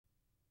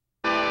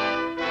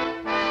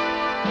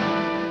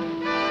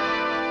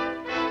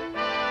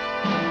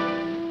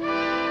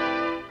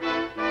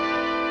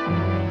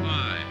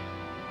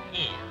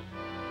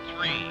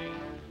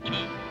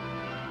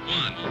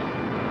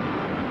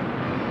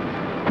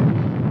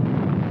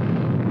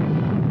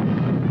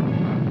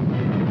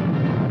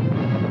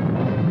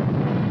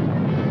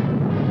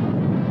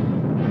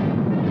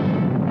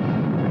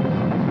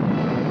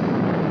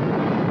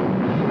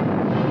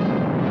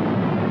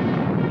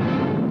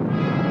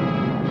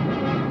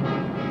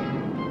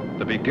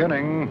The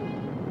beginning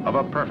of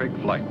a perfect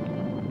flight.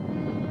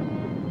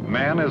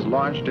 Man is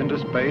launched into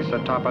space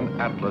atop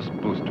an Atlas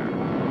booster.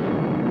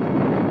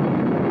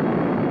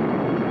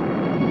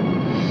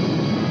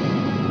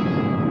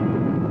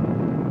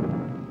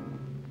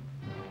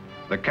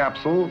 The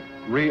capsule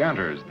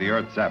re-enters the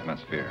Earth's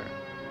atmosphere,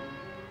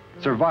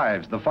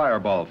 survives the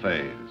fireball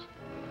phase,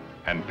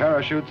 and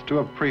parachutes to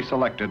a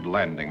pre-selected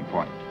landing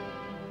point.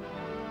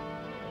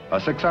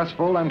 A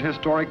successful and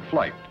historic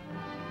flight,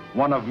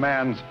 one of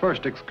man's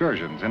first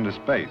excursions into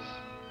space,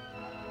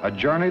 a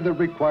journey that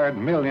required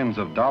millions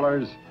of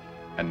dollars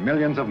and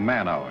millions of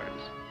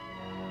man-hours,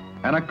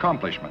 an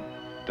accomplishment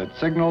that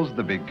signals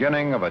the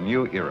beginning of a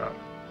new era.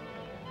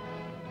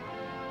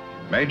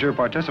 Major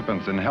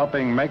participants in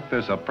helping make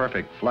this a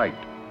perfect flight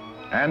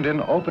and in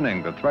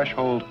opening the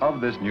threshold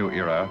of this new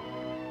era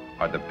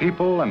are the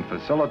people and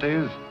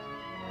facilities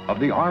of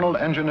the Arnold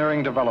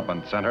Engineering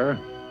Development Center,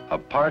 a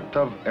part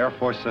of Air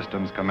Force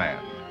Systems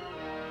Command.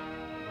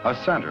 A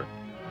center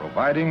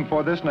providing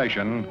for this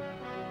nation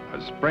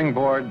a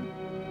springboard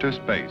to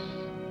space.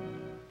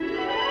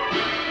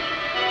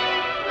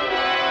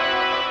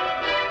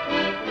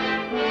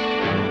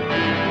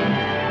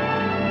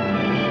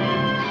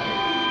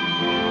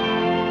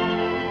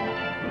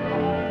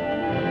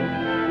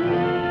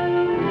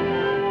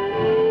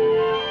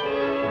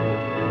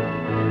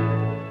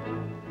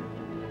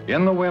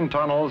 In the wind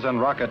tunnels and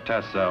rocket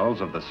test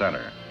cells of the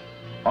center,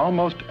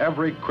 almost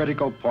every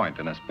critical point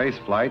in a space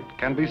flight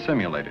can be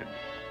simulated,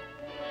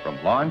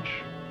 from launch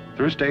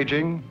through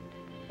staging,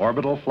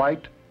 orbital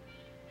flight,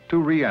 to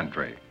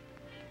re-entry.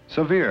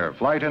 Severe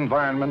flight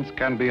environments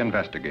can be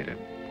investigated.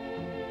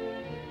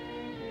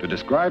 To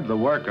describe the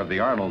work of the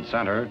Arnold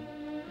Center,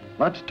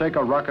 let's take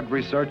a rocket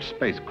research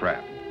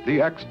spacecraft,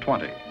 the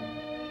X-20,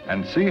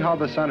 and see how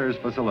the center's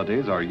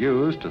facilities are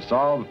used to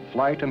solve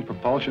flight and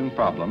propulsion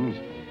problems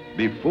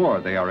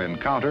before they are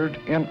encountered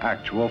in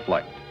actual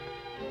flight.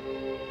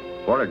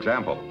 For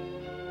example,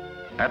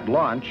 at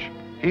launch,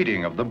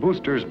 heating of the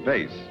booster's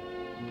base,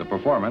 the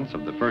performance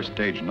of the first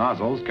stage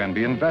nozzles can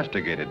be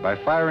investigated by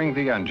firing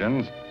the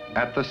engines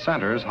at the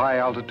center's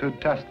high-altitude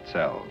test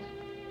cells.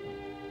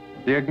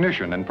 The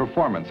ignition and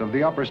performance of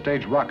the upper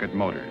stage rocket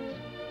motors,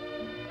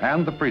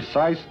 and the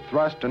precise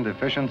thrust and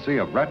efficiency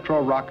of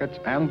retro rockets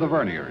and the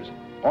verniers,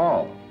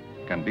 all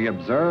can be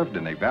observed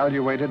and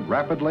evaluated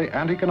rapidly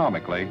and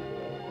economically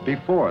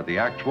before the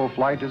actual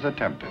flight is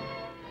attempted.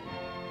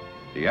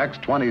 The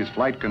X-20's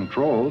flight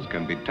controls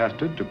can be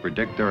tested to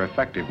predict their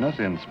effectiveness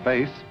in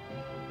space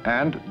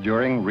and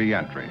during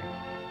re-entry.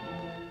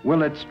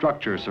 Will its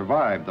structure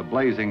survive the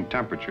blazing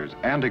temperatures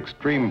and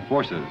extreme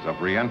forces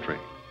of re-entry?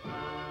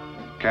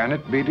 Can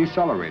it be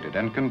decelerated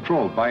and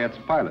controlled by its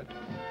pilot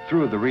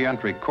through the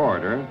re-entry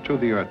corridor to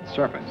the Earth's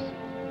surface?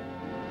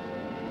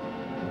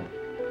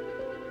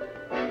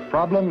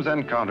 Problems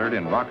encountered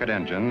in rocket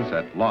engines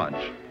at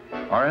launch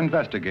are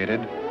investigated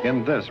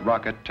in this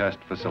rocket test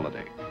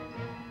facility.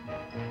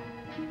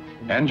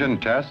 Engine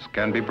tests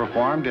can be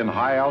performed in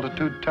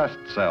high-altitude test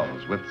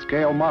cells with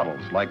scale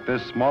models like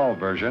this small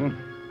version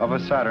of a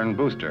Saturn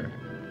booster.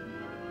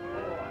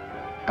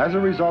 As a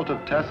result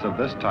of tests of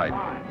this type,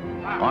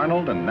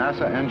 Arnold and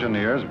NASA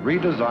engineers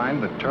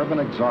redesigned the turbine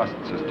exhaust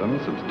system,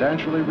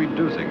 substantially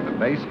reducing the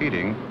base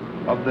heating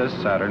of this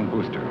Saturn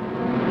booster.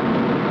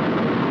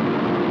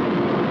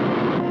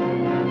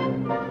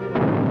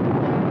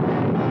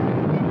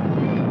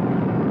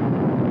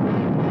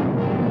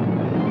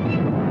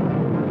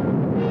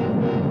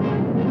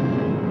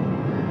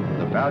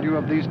 The value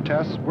of these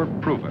tests were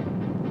proven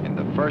in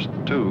the first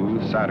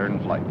 2 Saturn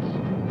flights.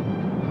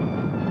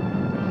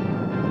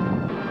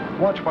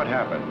 Watch what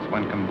happens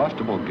when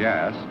combustible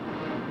gas,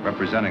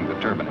 representing the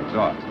turbine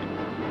exhaust,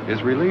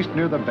 is released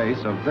near the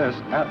base of this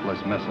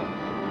Atlas missile.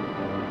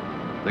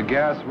 The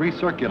gas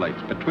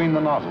recirculates between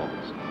the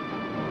nozzles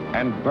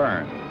and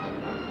burns,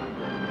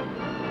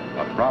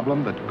 a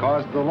problem that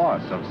caused the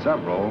loss of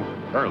several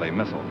early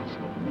missiles.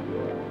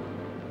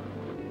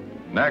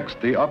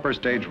 Next, the upper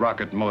stage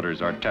rocket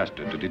motors are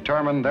tested to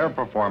determine their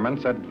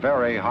performance at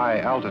very high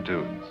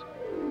altitudes.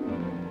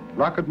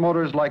 Rocket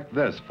motors like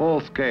this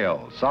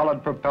full-scale,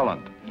 solid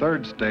propellant,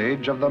 3rd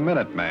stage of the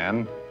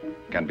Minuteman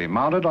can be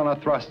mounted on a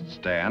thrust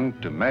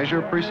stand to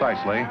measure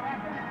precisely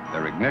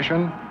their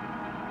ignition,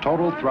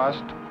 total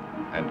thrust,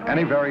 and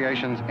any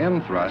variations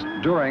in thrust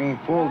during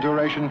full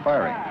duration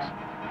firings.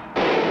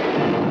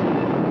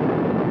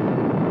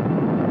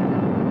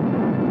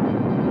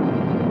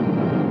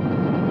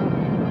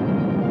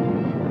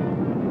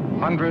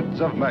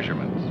 Hundreds of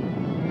measurements,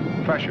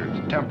 pressures,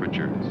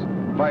 temperatures,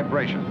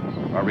 vibrations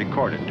are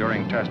recorded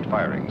during test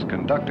firings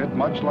conducted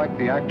much like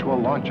the actual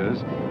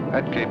launches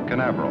at Cape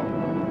Canaveral.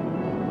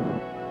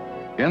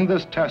 In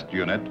this test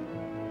unit,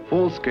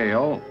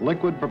 full-scale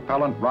liquid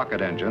propellant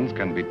rocket engines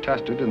can be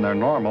tested in their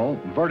normal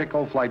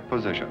vertical flight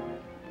position.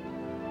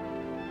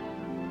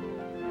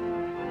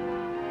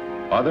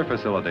 Other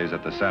facilities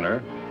at the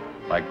center,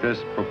 like this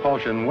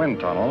propulsion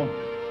wind tunnel,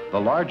 the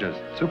largest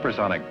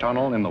supersonic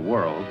tunnel in the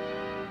world,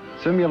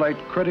 simulate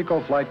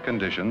critical flight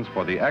conditions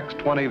for the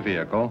X-20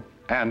 vehicle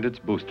and its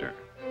booster.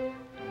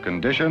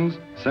 Conditions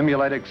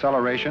simulate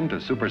acceleration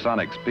to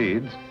supersonic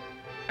speeds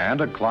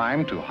and a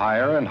climb to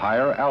higher and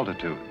higher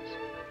altitudes.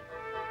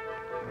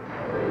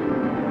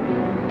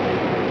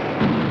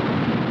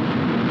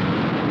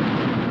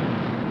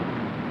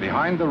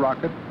 Behind the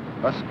rocket,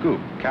 a scoop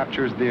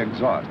captures the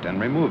exhaust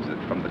and removes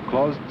it from the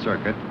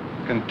closed-circuit,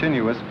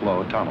 continuous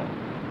flow tunnel.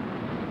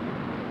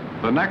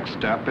 The next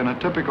step in a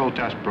typical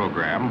test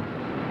program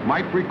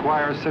might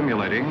require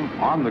simulating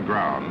on the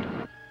ground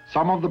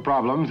some of the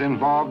problems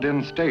involved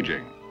in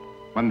staging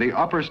when the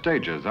upper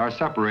stages are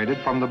separated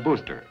from the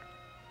booster,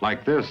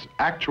 like this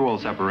actual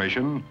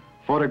separation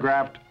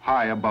photographed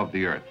high above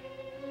the Earth.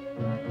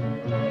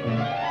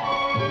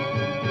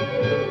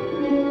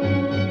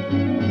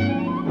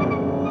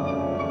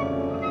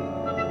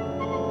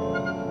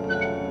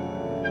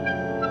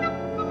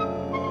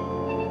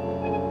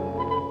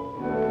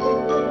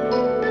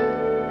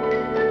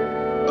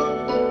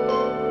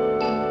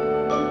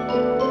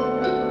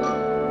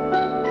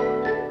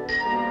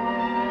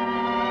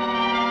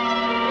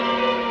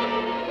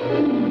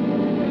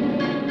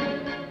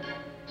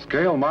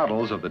 Scale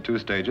models of the two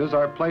stages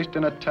are placed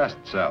in a test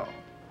cell,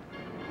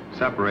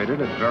 separated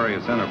at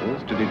various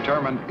intervals to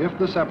determine if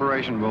the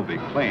separation will be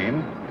clean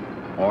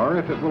or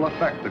if it will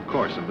affect the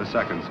course of the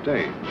second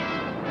stage.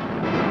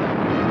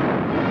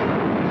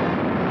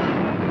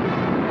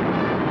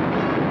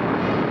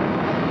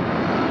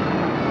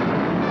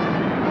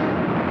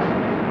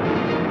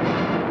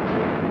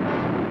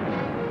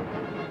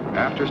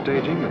 After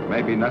staging, it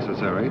may be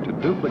necessary to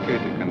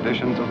duplicate the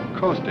conditions of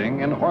coasting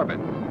in orbit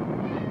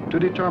to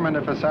determine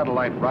if a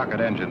satellite rocket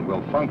engine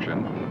will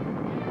function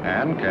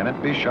and can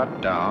it be shut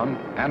down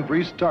and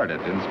restarted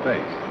in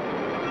space.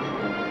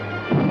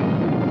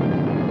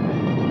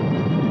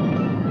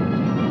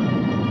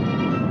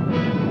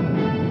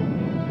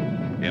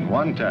 In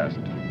one test,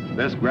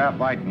 this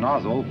graphite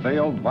nozzle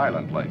failed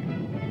violently.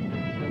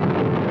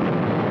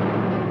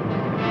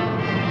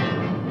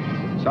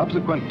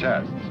 Subsequent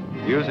tests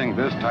using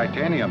this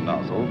titanium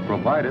nozzle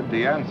provided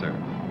the answer.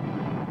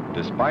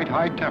 Despite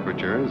high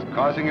temperatures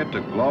causing it to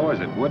glow as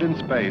it would in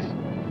space,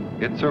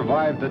 it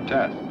survived the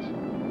tests,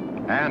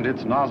 and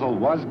its nozzle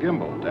was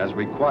gimbaled as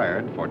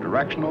required for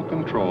directional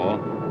control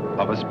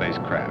of a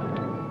spacecraft.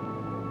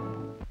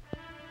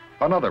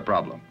 Another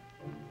problem.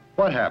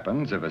 What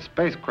happens if a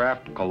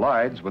spacecraft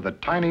collides with a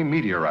tiny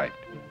meteorite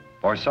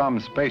or some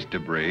space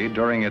debris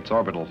during its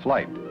orbital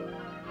flight?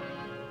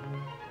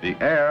 The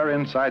air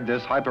inside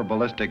this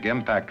hyperballistic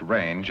impact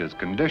range is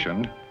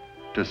conditioned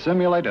to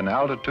simulate an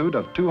altitude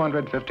of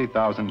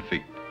 250,000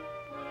 feet.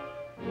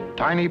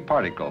 Tiny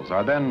particles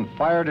are then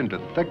fired into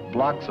thick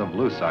blocks of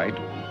lucite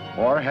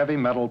or heavy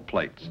metal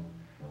plates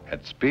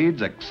at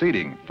speeds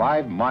exceeding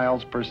 5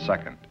 miles per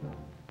second.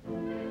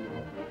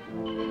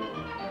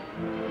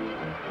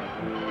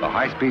 The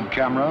high-speed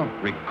camera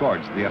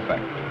records the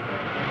effect.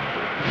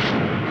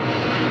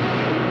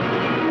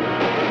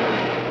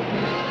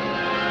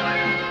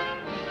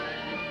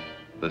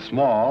 The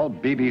small,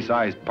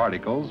 BB-sized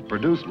particles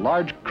produce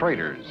large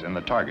craters in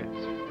the targets.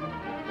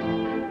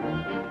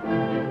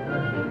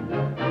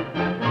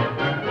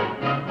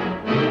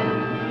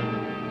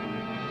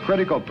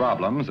 Critical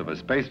problems of a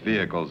space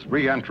vehicle's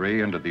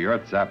re-entry into the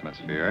Earth's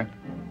atmosphere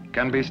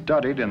can be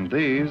studied in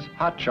these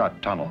hotshot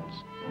tunnels.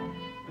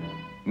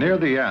 Near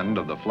the end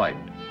of the flight,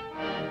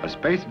 a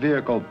space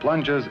vehicle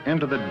plunges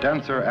into the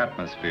denser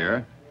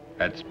atmosphere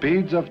at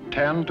speeds of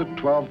 10 to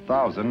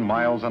 12,000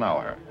 miles an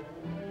hour.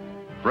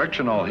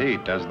 Frictional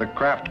heat as the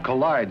craft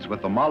collides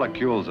with the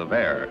molecules of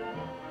air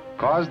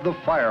cause the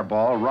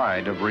fireball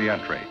ride of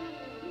re-entry.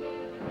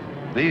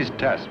 These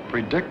tests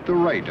predict the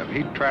rate of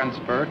heat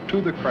transfer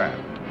to the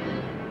craft,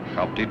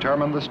 help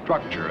determine the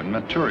structure and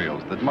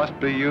materials that must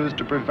be used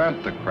to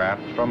prevent the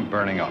craft from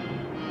burning up.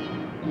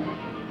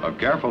 A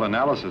careful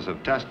analysis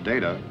of test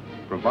data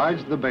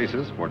provides the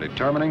basis for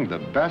determining the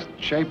best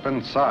shape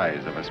and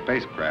size of a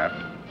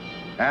spacecraft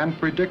and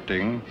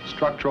predicting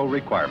structural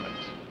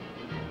requirements.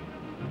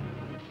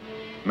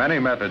 Many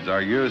methods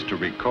are used to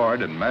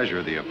record and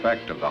measure the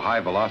effect of the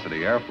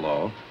high-velocity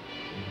airflow.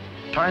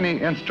 Tiny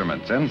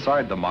instruments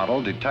inside the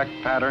model detect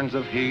patterns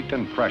of heat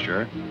and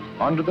pressure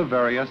under the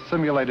various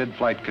simulated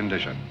flight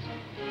conditions.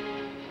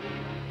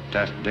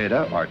 Test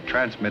data are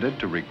transmitted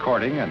to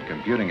recording and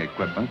computing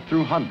equipment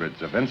through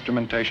hundreds of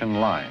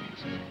instrumentation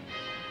lines.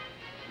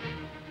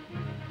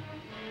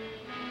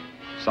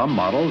 Some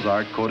models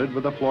are coated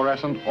with a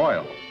fluorescent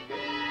oil.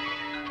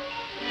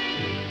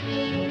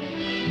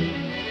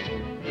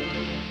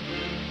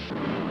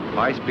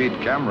 High-speed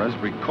cameras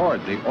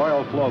record the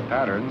oil flow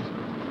patterns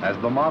as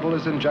the model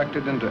is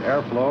injected into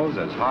airflows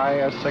as high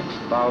as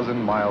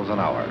 6,000 miles an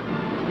hour.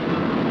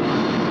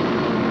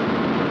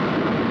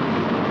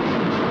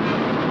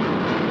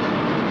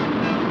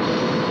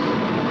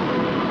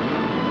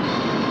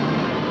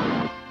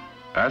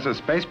 As a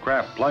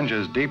spacecraft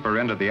plunges deeper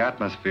into the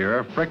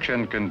atmosphere,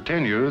 friction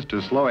continues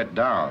to slow it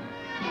down.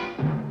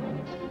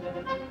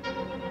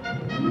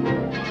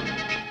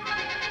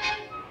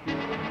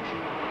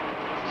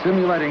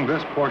 Simulating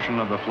this portion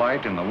of the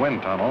flight in the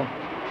wind tunnel,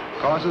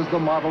 causes the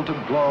model to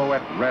glow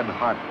at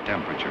red-hot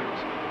temperatures.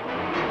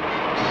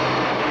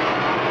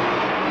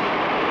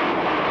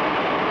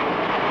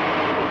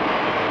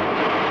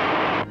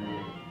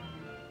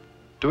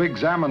 To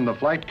examine the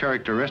flight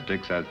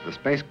characteristics as the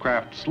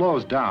spacecraft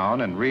slows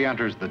down and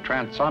re-enters the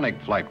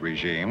transonic flight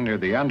regime near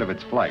the end of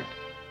its flight,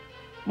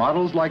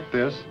 models like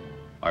this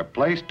are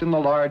placed in the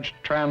large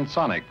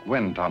transonic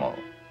wind tunnel.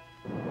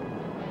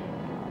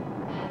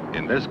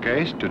 In this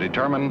case, to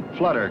determine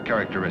flutter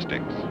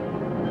characteristics.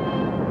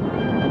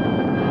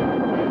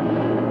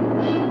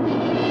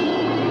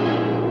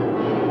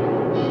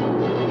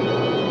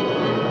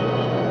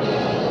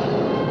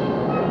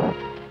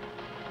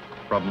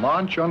 From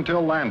launch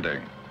until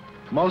landing,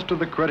 most of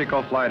the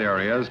critical flight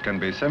areas can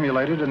be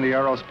simulated in the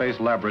aerospace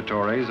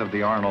laboratories of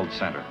the Arnold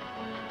Center,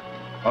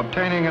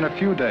 obtaining in a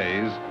few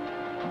days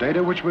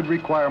data which would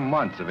require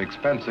months of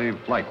expensive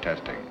flight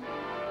testing.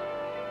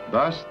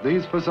 Thus,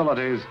 these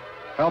facilities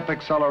help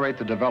accelerate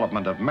the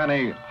development of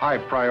many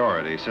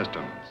high-priority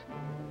systems.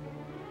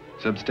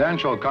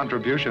 Substantial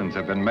contributions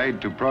have been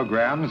made to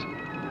programs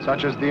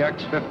such as the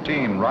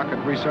X-15 rocket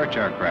research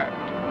aircraft,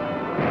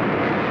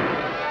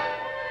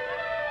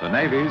 the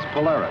Navy's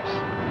Polaris,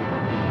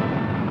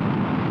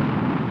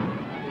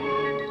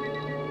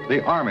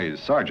 the Army's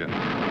Sergeant,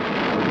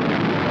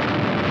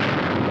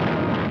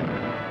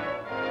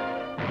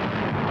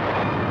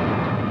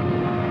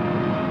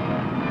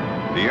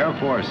 the Air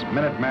Force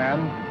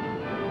Minuteman,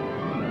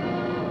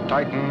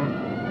 Titan,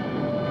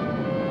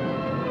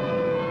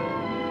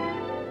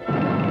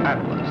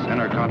 Atlas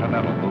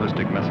intercontinental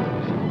ballistic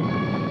missiles,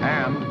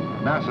 and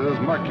NASA's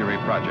Mercury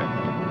project.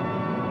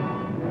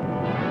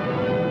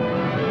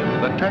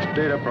 The test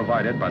data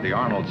provided by the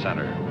Arnold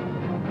Center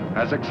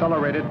has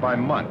accelerated by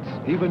months,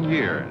 even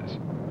years,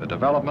 the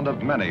development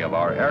of many of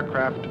our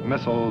aircraft,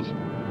 missiles,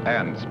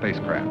 and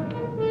spacecraft.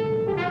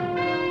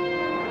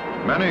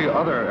 Many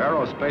other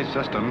aerospace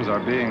systems are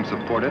being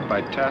supported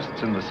by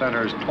tests in the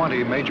center's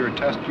 20 major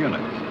test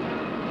units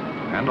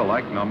and a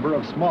like number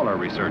of smaller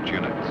research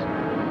units.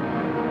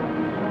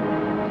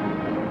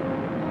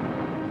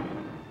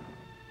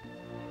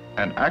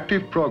 An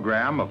active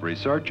program of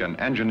research and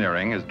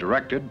engineering is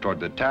directed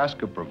toward the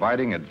task of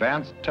providing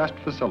advanced test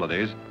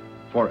facilities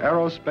for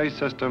aerospace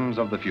systems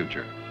of the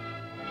future.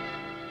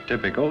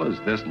 Typical is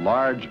this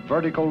large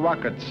vertical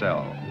rocket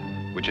cell,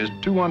 which is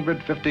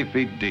 250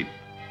 feet deep.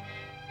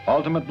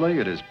 Ultimately,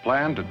 it is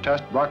planned to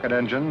test rocket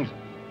engines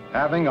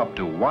having up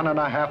to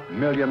 1.5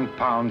 million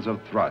pounds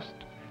of thrust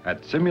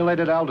at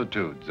simulated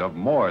altitudes of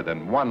more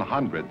than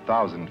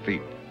 100,000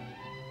 feet.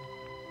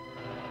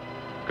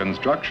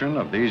 Construction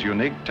of these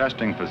unique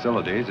testing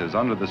facilities is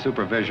under the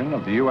supervision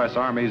of the U.S.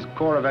 Army's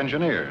Corps of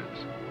Engineers.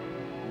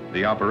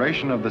 The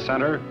operation of the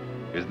center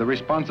is the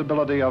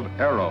responsibility of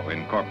Aero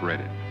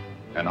Incorporated,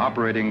 an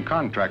operating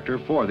contractor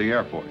for the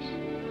Air Force.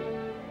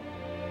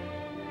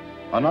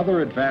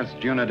 Another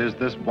advanced unit is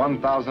this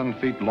 1,000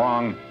 feet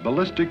long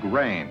ballistic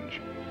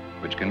range,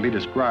 which can be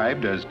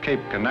described as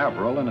Cape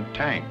Canaveral in a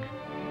tank.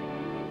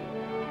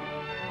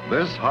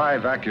 This high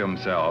vacuum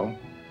cell,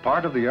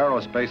 part of the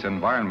Aerospace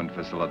Environment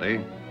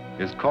Facility,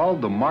 is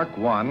called the Mark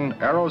I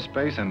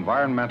Aerospace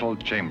Environmental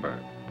Chamber.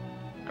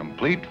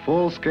 Complete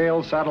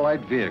full-scale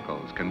satellite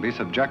vehicles can be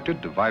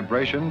subjected to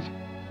vibrations,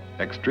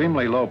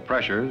 extremely low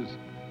pressures,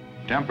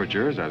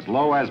 temperatures as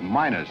low as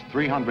minus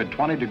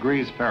 320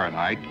 degrees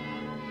Fahrenheit,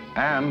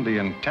 and the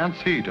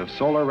intense heat of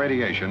solar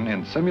radiation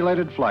in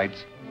simulated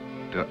flights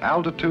to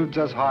altitudes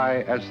as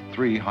high as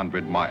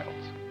 300 miles.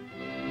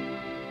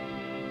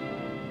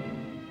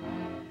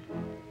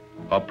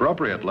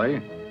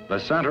 Appropriately, the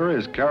center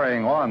is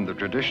carrying on the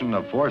tradition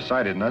of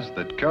foresightedness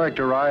that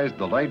characterized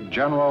the late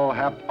General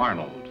Hap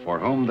Arnold, for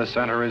whom the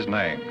center is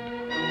named.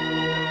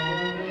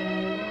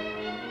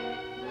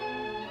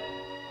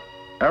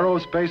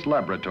 Aerospace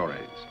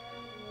laboratories,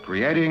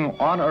 creating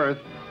on Earth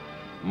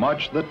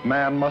much that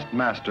man must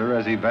master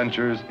as he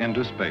ventures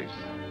into space.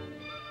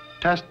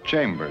 Test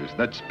chambers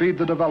that speed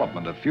the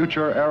development of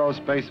future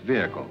aerospace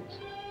vehicles.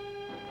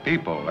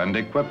 People and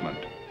equipment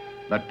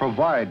that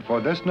provide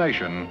for this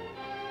nation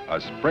a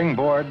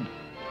springboard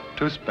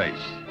to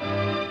space.